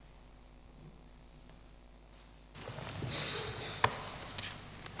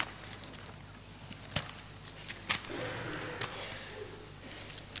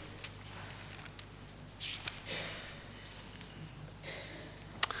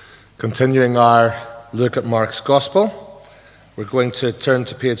Continuing our look at Mark's Gospel, we're going to turn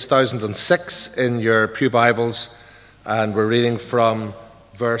to page 1006 in your Pew Bibles, and we're reading from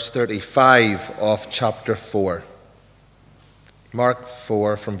verse 35 of chapter 4. Mark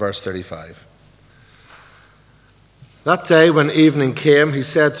 4 from verse 35. That day when evening came, he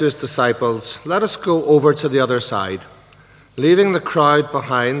said to his disciples, "Let us go over to the other side." Leaving the crowd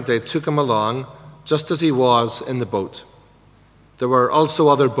behind, they took him along, just as he was in the boat. There were also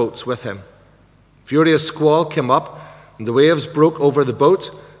other boats with him. Furious squall came up, and the waves broke over the boat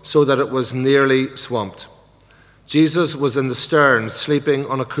so that it was nearly swamped. Jesus was in the stern, sleeping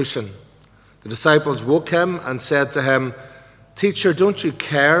on a cushion. The disciples woke him and said to him, "Teacher, don't you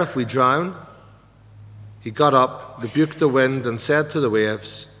care if we drown?" He got up, rebuked the wind, and said to the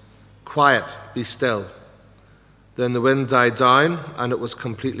waves, "Quiet, be still." Then the wind died down, and it was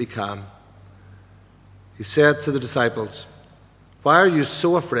completely calm. He said to the disciples, "Why are you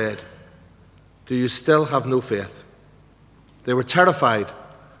so afraid? Do you still have no faith?" They were terrified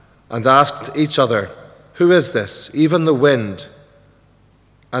and asked each other, "Who is this? Even the wind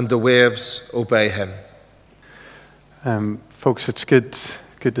and the waves obey him." Folks, it's good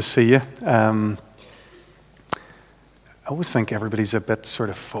to see you. I always think everybody's a bit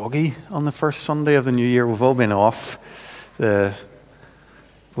sort of foggy on the first Sunday of the new year. We've all been off. We've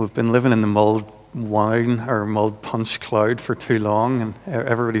been living in the mulled wine or mulled punch cloud for too long, and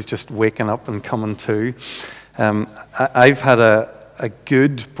everybody's just waking up and coming to. I've had a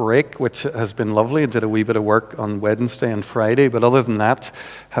good break, which has been lovely. I did a wee bit of work on Wednesday and Friday, but other than that,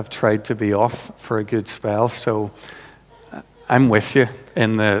 have tried to be off for a good spell. So I'm with you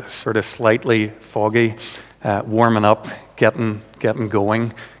in the sort of slightly foggy, warming up, getting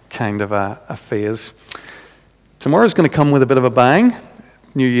going kind of a phase. Tomorrow's going to come with a bit of a bang.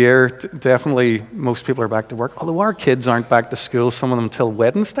 New Year, definitely most people are back to work, although our kids aren't back to school, some of them till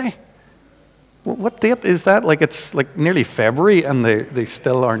Wednesday. What date is that? It's like nearly February and they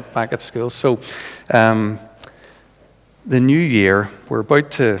still aren't back at school. So the new year,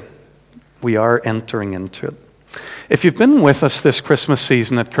 we are entering into it. If you've been with us this Christmas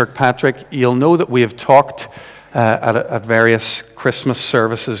season at Kirkpatrick, you'll know that we have talked at various Christmas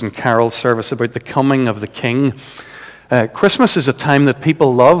services and carol service about the coming of the King. Christmas is a time that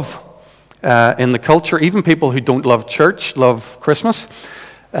people love in the culture. Even people who don't love church love Christmas.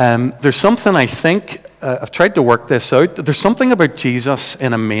 There's something, I think, I've tried to work this out. There's something about Jesus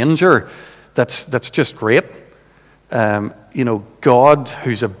in a manger that's just great. God,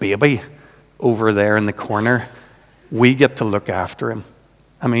 who's a baby over there in the corner, we get to look after him.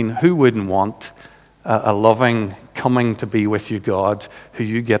 I mean, who wouldn't want a loving, coming to be with you God who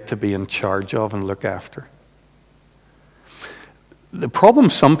you get to be in charge of and look after? The problem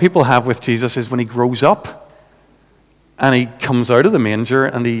some people have with Jesus is when he grows up and he comes out of the manger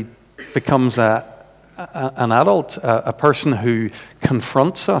and he becomes an adult, a person who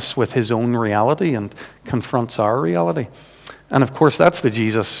confronts us with his own reality and confronts our reality. And of course, that's the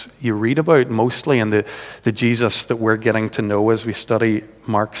Jesus you read about mostly, and the Jesus that we're getting to know as we study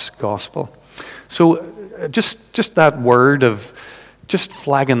Mark's Gospel. So just that word of just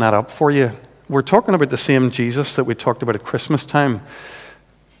flagging that up for you. We're talking about the same Jesus that we talked about at Christmas time,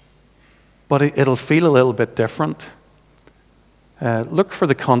 but it'll feel a little bit different. Look for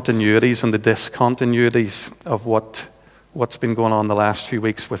the continuities and the discontinuities of what's been going on the last few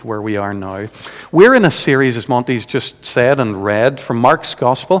weeks with where we are now. We're in a series, as Monty's just said and read, from Mark's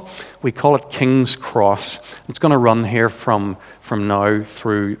Gospel. We call it King's Cross. It's going to run here from now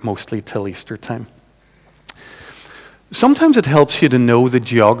through mostly till Easter time. Sometimes it helps you to know the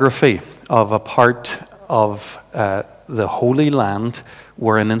geography of a part of the Holy Land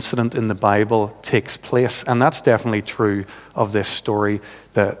where an incident in the Bible takes place. And that's definitely true of this story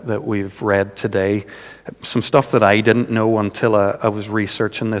that we've read today. Some stuff that I didn't know until I was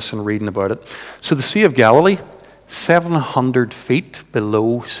researching this and reading about it. So the Sea of Galilee, 700 feet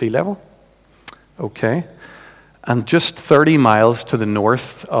below sea level. Okay. And just 30 miles to the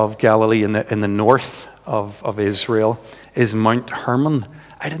north of Galilee, in the north of Israel, is Mount Hermon.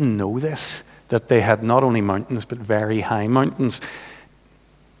 I didn't know this, that they had not only mountains, but very high mountains.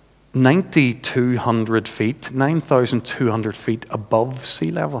 9,200 feet, 9,200 feet above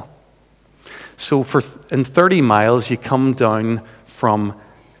sea level. So in 30 miles, you come down from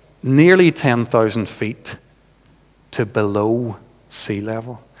nearly 10,000 feet to below sea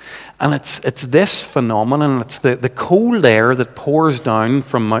level. And it's this phenomenon, it's the cold air that pours down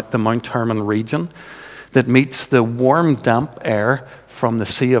from the Mount Hermon region that meets the warm, damp air from the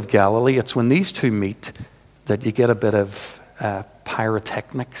Sea of Galilee. It's when these two meet that you get a bit of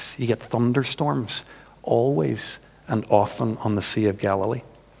pyrotechnics. You get thunderstorms always and often on the Sea of Galilee.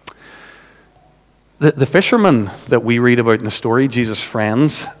 The fishermen that we read about in the story, Jesus'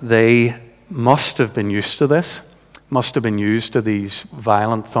 friends, they must have been used to this, must have been used to these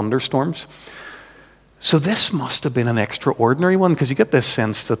violent thunderstorms. So this must have been an extraordinary one, because you get this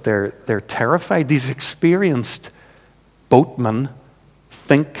sense that they're terrified. These experienced boatmen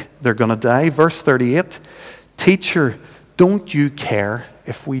think they're going to die. Verse 38, "Teacher, don't you care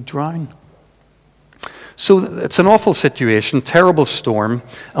if we drown?" So it's an awful situation, terrible storm,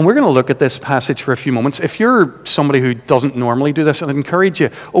 and we're going to look at this passage for a few moments. If you're somebody who doesn't normally do this, I'd encourage you,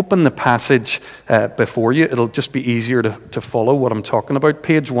 open the passage before you. It'll just be easier to follow what I'm talking about.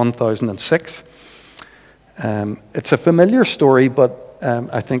 Page 1006. It's a familiar story, but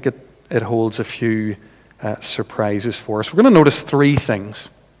I think it holds a few surprises for us. We're going to notice three things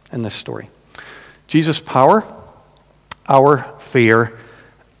in this story: Jesus' power, our fear,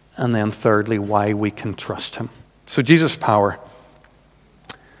 and then thirdly, why we can trust him. So Jesus' power.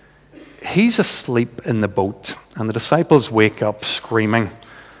 He's asleep in the boat, and the disciples wake up screaming.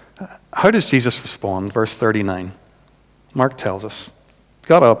 How does Jesus respond? Verse 39. Mark tells us,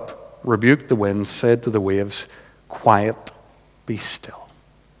 "Got up, rebuked the wind, said to the waves, 'Quiet, be still.'"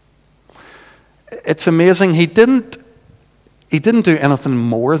 It's amazing. He didn't do anything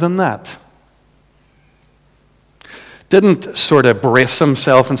more than that. Didn't sort of brace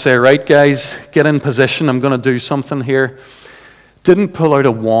himself and say, "Right, guys, get in position, I'm going to do something here." Didn't pull out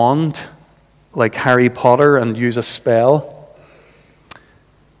a wand like Harry Potter and use a spell.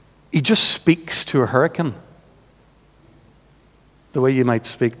 He just speaks to a hurricane, the way you might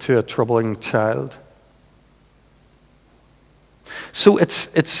speak to a troubling child. So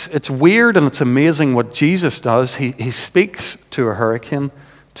it's weird and it's amazing what Jesus does. He speaks to a hurricane,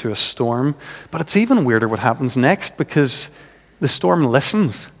 to a storm. But it's even weirder what happens next, because the storm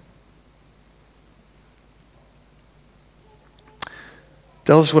listens.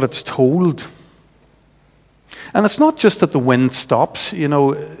 Does what it's told. And it's not just that the wind stops. You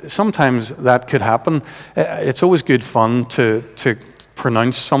know, sometimes that could happen. It's always good fun to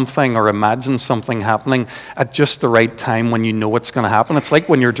pronounce something or imagine something happening at just the right time when you know it's going to happen. It's like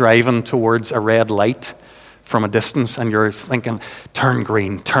when you're driving towards a red light from a distance and you're thinking, turn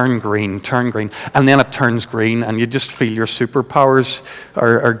green, turn green, turn green. And then it turns green and you just feel your superpowers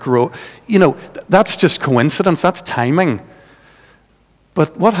are grow. You know, that's just coincidence. That's timing.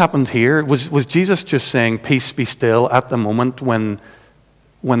 But what happened here? Was Jesus just saying, "Peace, be still," at the moment when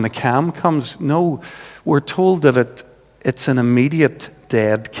the calm comes? No, we're told that it's an immediate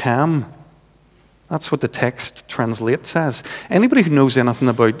dead calm. That's what the text translates as. Anybody who knows anything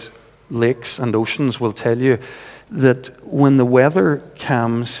about lakes and oceans will tell you that when the weather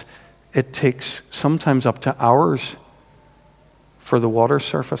calms, it takes sometimes up to hours for the water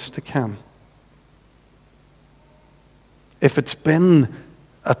surface to calm. If it's been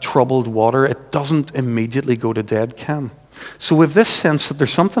a troubled water, it doesn't immediately go to dead calm. So we have this sense that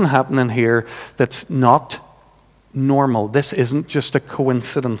there's something happening here that's not normal. This isn't just a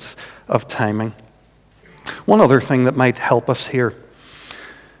coincidence of timing. One other thing that might help us here.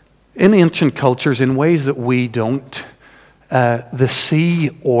 In ancient cultures, in ways that we don't, the sea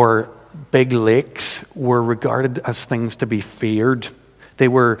or big lakes were regarded as things to be feared. They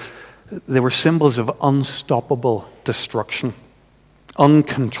were symbols of unstoppable destruction,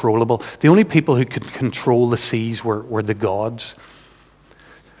 uncontrollable. The only people who could control the seas were the gods.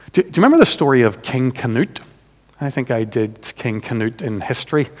 Do you remember the story of King Canute? I think I did King Canute in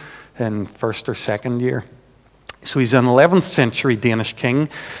history in first or second year. So he's an 11th century Danish king.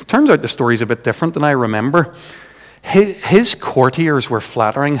 Turns out the story's a bit different than I remember. His courtiers were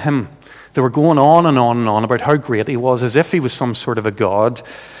flattering him. They were going on and on and on about how great he was, as if he was some sort of a god.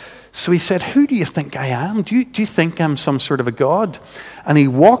 So he said, "Who do you think I am? Do you think I'm some sort of a god?" And he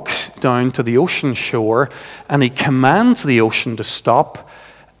walks down to the ocean shore and he commands the ocean to stop.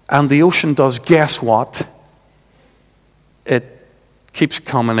 And the ocean does, guess what? It keeps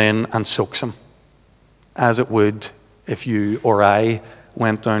coming in and soaks him, as it would if you or I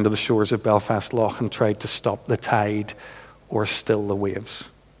went down to the shores of Belfast Lough and tried to stop the tide or still the waves.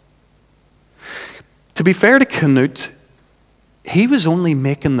 To be fair to Canute, he was only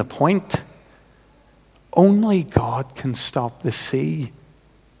making the point. Only God can stop the sea.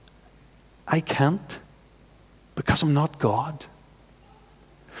 I can't, because I'm not God.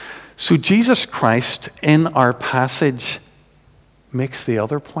 So Jesus Christ, in our passage, makes the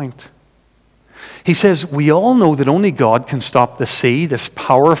other point. He says, we all know that only God can stop the sea, this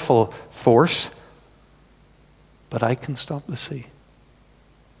powerful force, but I can stop the sea.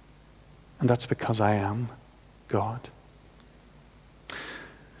 And that's because I am God.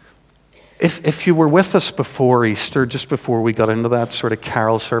 If you were with us before Easter, just before we got into that sort of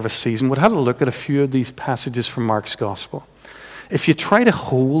carol service season, we'd had a look at a few of these passages from Mark's Gospel. If you try to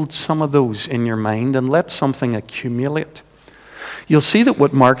hold some of those in your mind and let something accumulate, you'll see that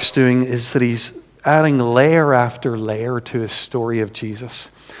what Mark's doing is that he's adding layer after layer to his story of Jesus.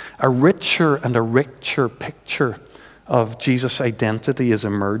 A richer and a richer picture of Jesus' identity is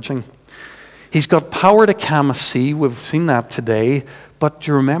emerging. He's got power to calm a sea. We've seen that today. But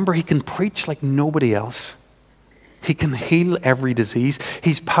do you remember, he can preach like nobody else. He can heal every disease.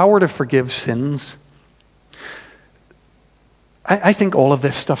 He's power to forgive sins. I think all of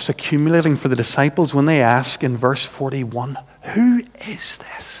this stuff's accumulating for the disciples when they ask in verse 41, who is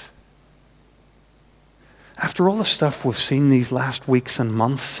this? After all the stuff we've seen these last weeks and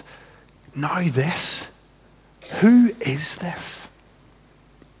months, now this. Who is this?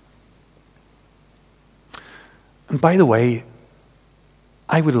 And by the way,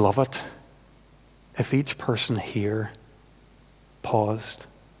 I would love it if each person here paused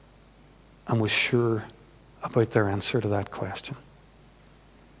and was sure about their answer to that question.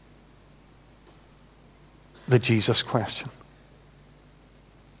 The Jesus question.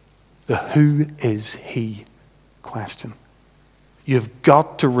 The who is he question. You've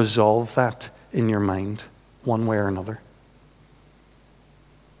got to resolve that in your mind, one way or another.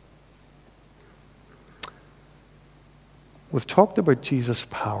 We've talked about Jesus'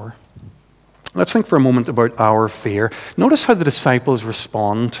 power. Let's think for a moment about our fear. Notice how the disciples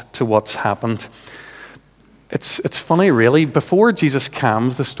respond to what's happened. It's funny, really. Before Jesus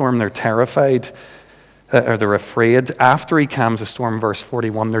calms the storm, they're terrified, or they're afraid. After he calms the storm, verse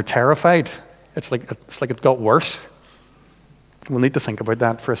 41, they're terrified. It's like it got worse. We'll need to think about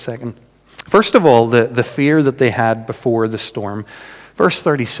that for a second. First of all, the fear that they had before the storm. Verse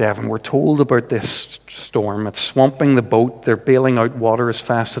 37, we're told about this storm. It's swamping the boat. They're bailing out water as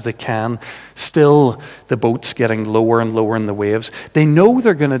fast as they can. Still, the boat's getting lower and lower in the waves. They know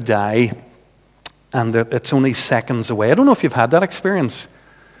they're going to die, and that it's only seconds away. I don't know if you've had that experience.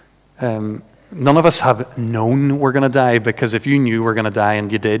 None of us have known we're going to die, because if you knew we're going to die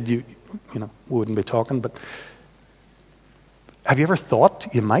and you did, you know, we wouldn't be talking. But have you ever thought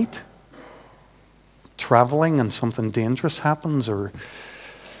you might? Traveling and something dangerous happens, or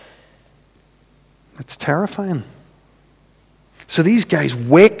it's terrifying. So these guys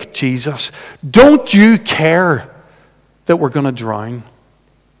wake Jesus. Don't you care that we're going to drown?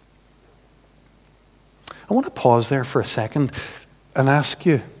 I want to pause there for a second and ask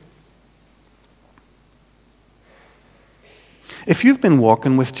you, if you've been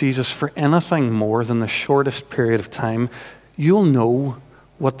walking with Jesus for anything more than the shortest period of time, you'll know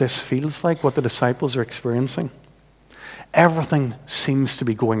what this feels like, what the disciples are experiencing. Everything seems to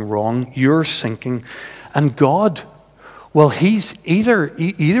be going wrong. You're sinking. And God, well, he's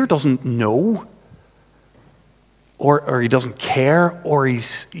either doesn't know, or he doesn't care, or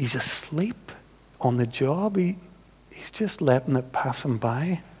he's asleep on the job. He's just letting it pass him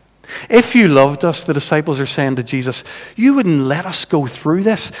by. If you loved us, the disciples are saying to Jesus, you wouldn't let us go through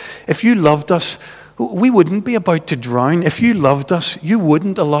this. If you loved us, we wouldn't be about to drown. If you loved us, you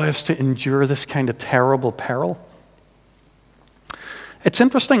wouldn't allow us to endure this kind of terrible peril. It's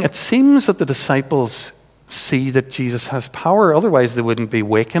interesting. It seems that the disciples see that Jesus has power. Otherwise, they wouldn't be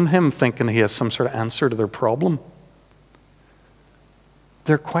waking him thinking he has some sort of answer to their problem.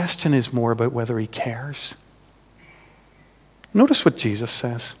 Their question is more about whether he cares. Notice what Jesus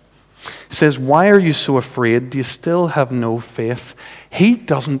says. He says, why are you so afraid? Do you still have no faith? He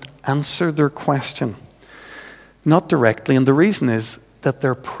doesn't answer their question. Not directly. And the reason is that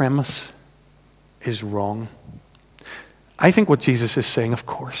their premise is wrong. I think what Jesus is saying, of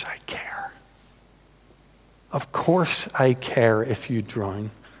course I care. Of course I care if you drown.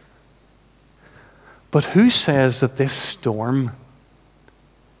 But who says that this storm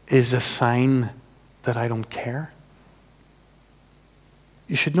is a sign that I don't care?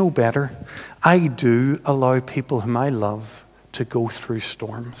 You should know better. I do allow people whom I love to go through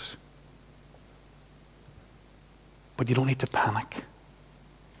storms. But you don't need to panic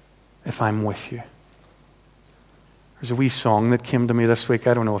if I'm with you. There's a wee song that came to me this week.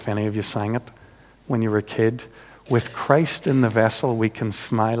 I don't know if any of you sang it when you were a kid. With Christ in the vessel, we can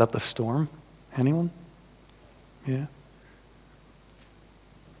smile at the storm. Anyone? Yeah.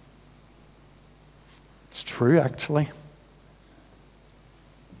 It's true, actually.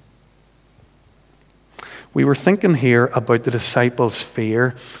 We were thinking here about the disciples'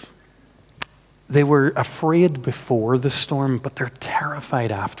 fear. They were afraid before the storm, but they're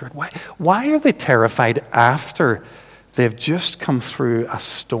terrified after it. Why are they terrified after they've just come through a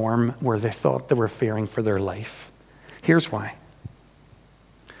storm where they thought they were fearing for their life? Here's why.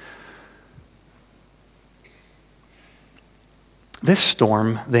 This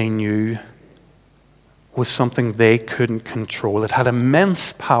storm, they knew, was something they couldn't control. It had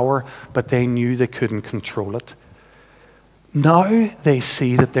immense power, but they knew they couldn't control it. Now they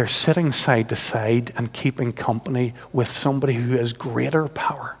see that they're sitting side to side and keeping company with somebody who has greater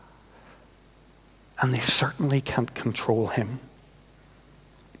power. And they certainly can't control him.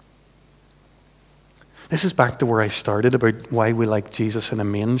 This is back to where I started about why we like Jesus in a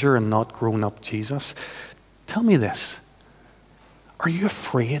manger and not grown-up Jesus. Tell me this. Are you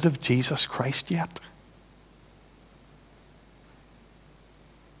afraid of Jesus Christ yet?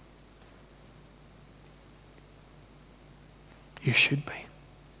 You should be.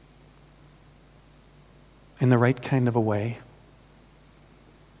 In the right kind of a way.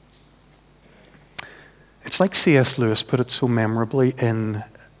 It's like C.S. Lewis put it so memorably in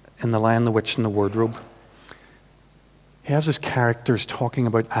The Lion, the Witch, and the Wardrobe. He has his characters talking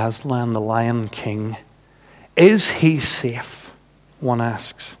about Aslan, the Lion King. Is he safe? One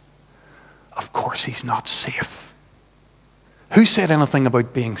asks. Of course he's not safe. Who said anything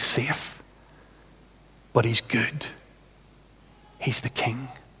about being safe? But he's good. He's the king.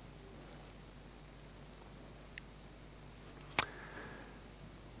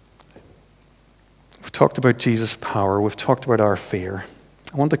 We've talked about Jesus' power. We've talked about our fear.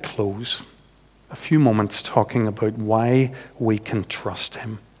 I want to close a few moments talking about why we can trust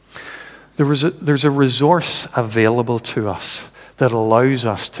him. There's a resource available to us that allows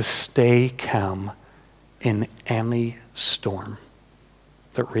us to stay calm in any storm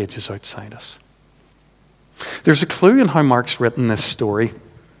that rages outside us. There's a clue in how Mark's written this story.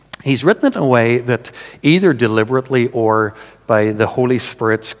 He's written it in a way that either deliberately or by the Holy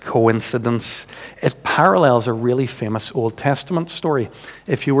Spirit's coincidence, it parallels a really famous Old Testament story.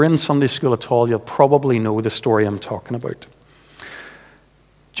 If you were in Sunday school at all, you'll probably know the story I'm talking about.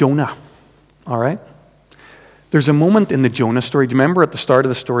 Jonah, all right? There's a moment in the Jonah story. Do you remember at the start of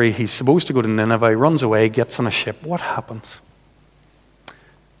the story, he's supposed to go to Nineveh, he runs away, gets on a ship. What happens?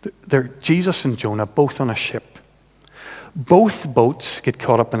 They're Jesus and Jonah, both on a ship. Both boats get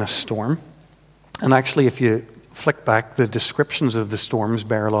caught up in a storm. And actually, if you flick back, the descriptions of the storms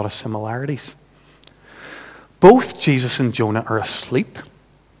bear a lot of similarities. Both Jesus and Jonah are asleep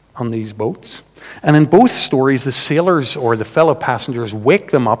on these boats. And in both stories, the sailors or the fellow passengers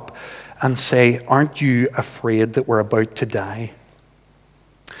wake them up and say, "Aren't you afraid that we're about to die?"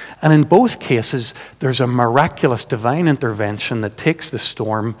 And in both cases, there's a miraculous divine intervention that takes the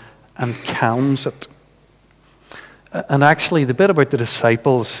storm and calms it. And actually, the bit about the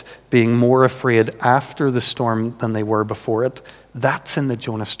disciples being more afraid after the storm than they were before it, that's in the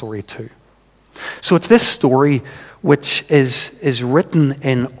Jonah story too. So it's this story which is written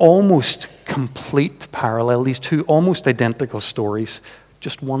in almost complete parallel, these two almost identical stories,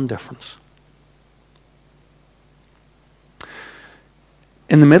 just one difference.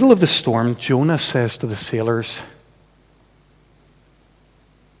 In the middle of the storm, Jonah says to the sailors,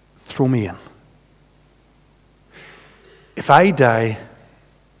 "Throw me in. If I die,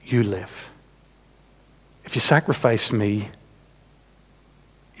 you live. If you sacrifice me,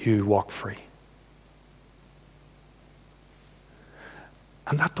 you walk free."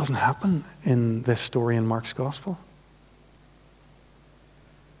 And that doesn't happen in this story in Mark's Gospel.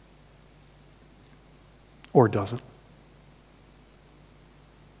 Or does it?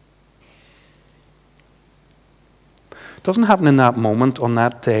 It doesn't happen in that moment, on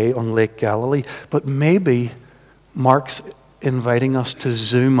that day, on Lake Galilee, but maybe Mark's inviting us to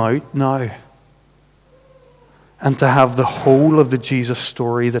zoom out now and to have the whole of the Jesus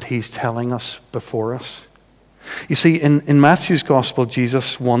story that he's telling us before us. You see, in Matthew's Gospel,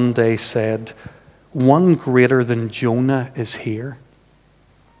 Jesus one day said, "One greater than Jonah is here."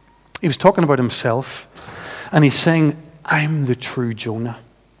 He was talking about himself, and he's saying, "I'm the true Jonah.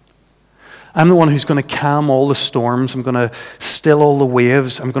 I'm the one who's going to calm all the storms. I'm going to still all the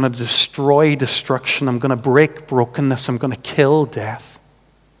waves. I'm going to destroy destruction. I'm going to break brokenness. I'm going to kill death."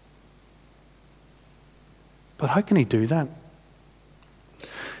 But how can he do that?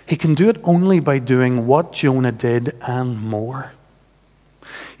 He can do it only by doing what Jonah did and more.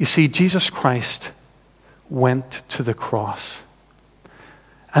 You see, Jesus Christ went to the cross.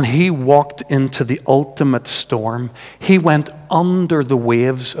 And he walked into the ultimate storm. He went under the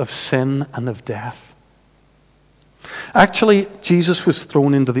waves of sin and of death. Actually, Jesus was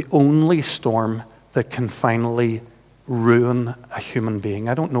thrown into the only storm that can finally ruin a human being.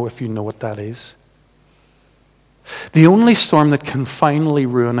 I don't know if you know what that is. The only storm that can finally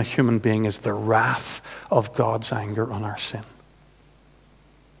ruin a human being is the wrath of God's anger on our sin.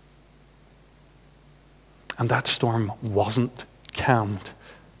 And that storm wasn't calmed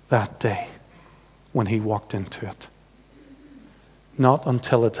that day when he walked into it. not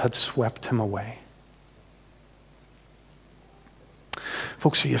until it had swept him away.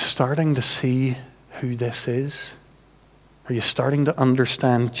 Folks, are you starting to see who this is? Are you starting to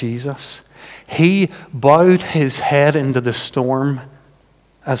understand Jesus? He bowed his head into the storm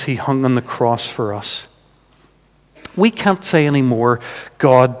as he hung on the cross for us. We can't say anymore,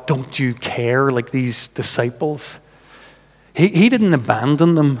 God, don't you care, like these disciples. He didn't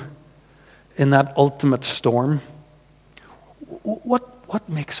abandon them in that ultimate storm. What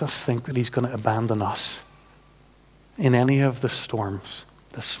makes us think that he's going to abandon us in any of the storms,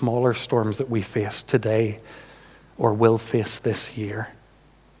 the smaller storms that we face today or will face this year?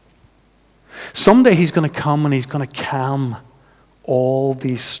 Someday he's going to come and he's going to calm all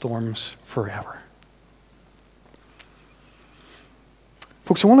these storms forever.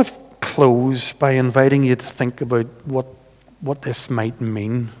 Folks, I want to close by inviting you to think about what this might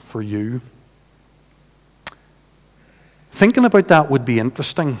mean for you. Thinking about that would be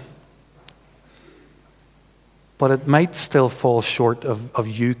interesting, but it might still fall short of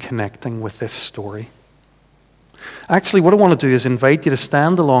you connecting with this story. Actually, what I want to do is invite you to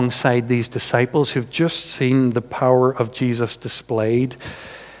stand alongside these disciples who've just seen the power of Jesus displayed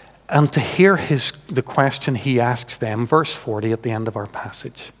and to hear the question he asks them, verse 40 at the end of our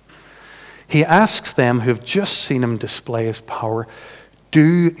passage. He asks them who've just seen him display his power,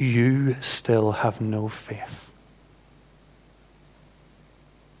 do you still have no faith?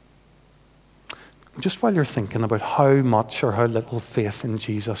 Just while you're thinking about how much or how little faith in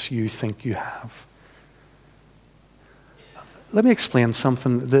Jesus you think you have, let me explain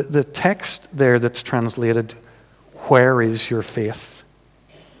something. The text there that's translated, where is your faith?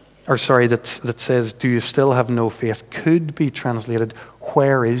 Or sorry, that says, do you still have no faith, could be translated,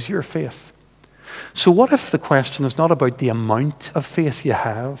 where is your faith? So what if the question is not about the amount of faith you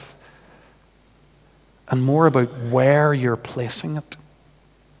have, and more about where you're placing it?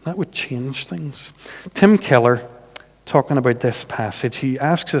 That would change things. Tim Keller, talking about this passage, he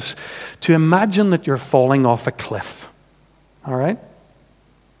asks us to imagine that you're falling off a cliff. All right?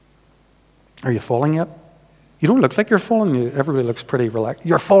 Are you falling yet? You don't look like you're falling. Everybody looks pretty relaxed.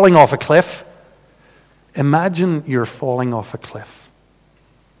 You're falling off a cliff. Imagine you're falling off a cliff.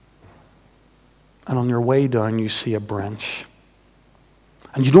 And on your way down, you see a branch.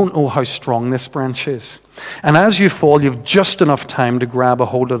 And you don't know how strong this branch is. And as you fall, you've just enough time to grab a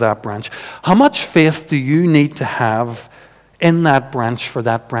hold of that branch. How much faith do you need to have in that branch for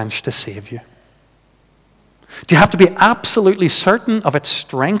that branch to save you? Do you have to be absolutely certain of its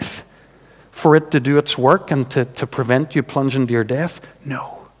strength for it to do its work and to prevent you plunging to your death?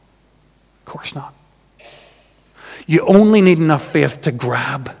 No, of course not. You only need enough faith to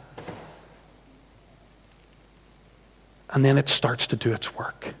grab. And then it starts to do its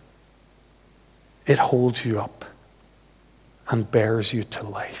work. It holds you up and bears you to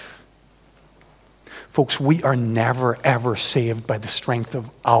life. Folks, we are never, ever saved by the strength of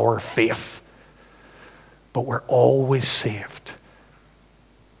our faith. But we're always saved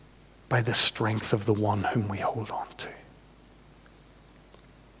by the strength of the one whom we hold on to.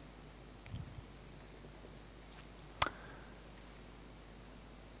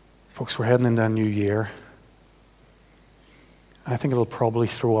 Folks, we're heading into a new year. I think it'll probably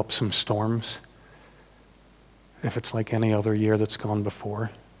throw up some storms if it's like any other year that's gone before.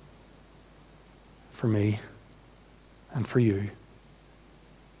 For me and for you.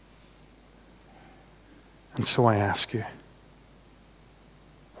 And so I ask you,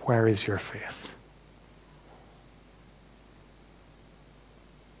 where is your faith?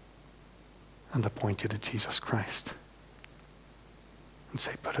 And I point you to Jesus Christ and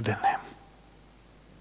say, put it in him.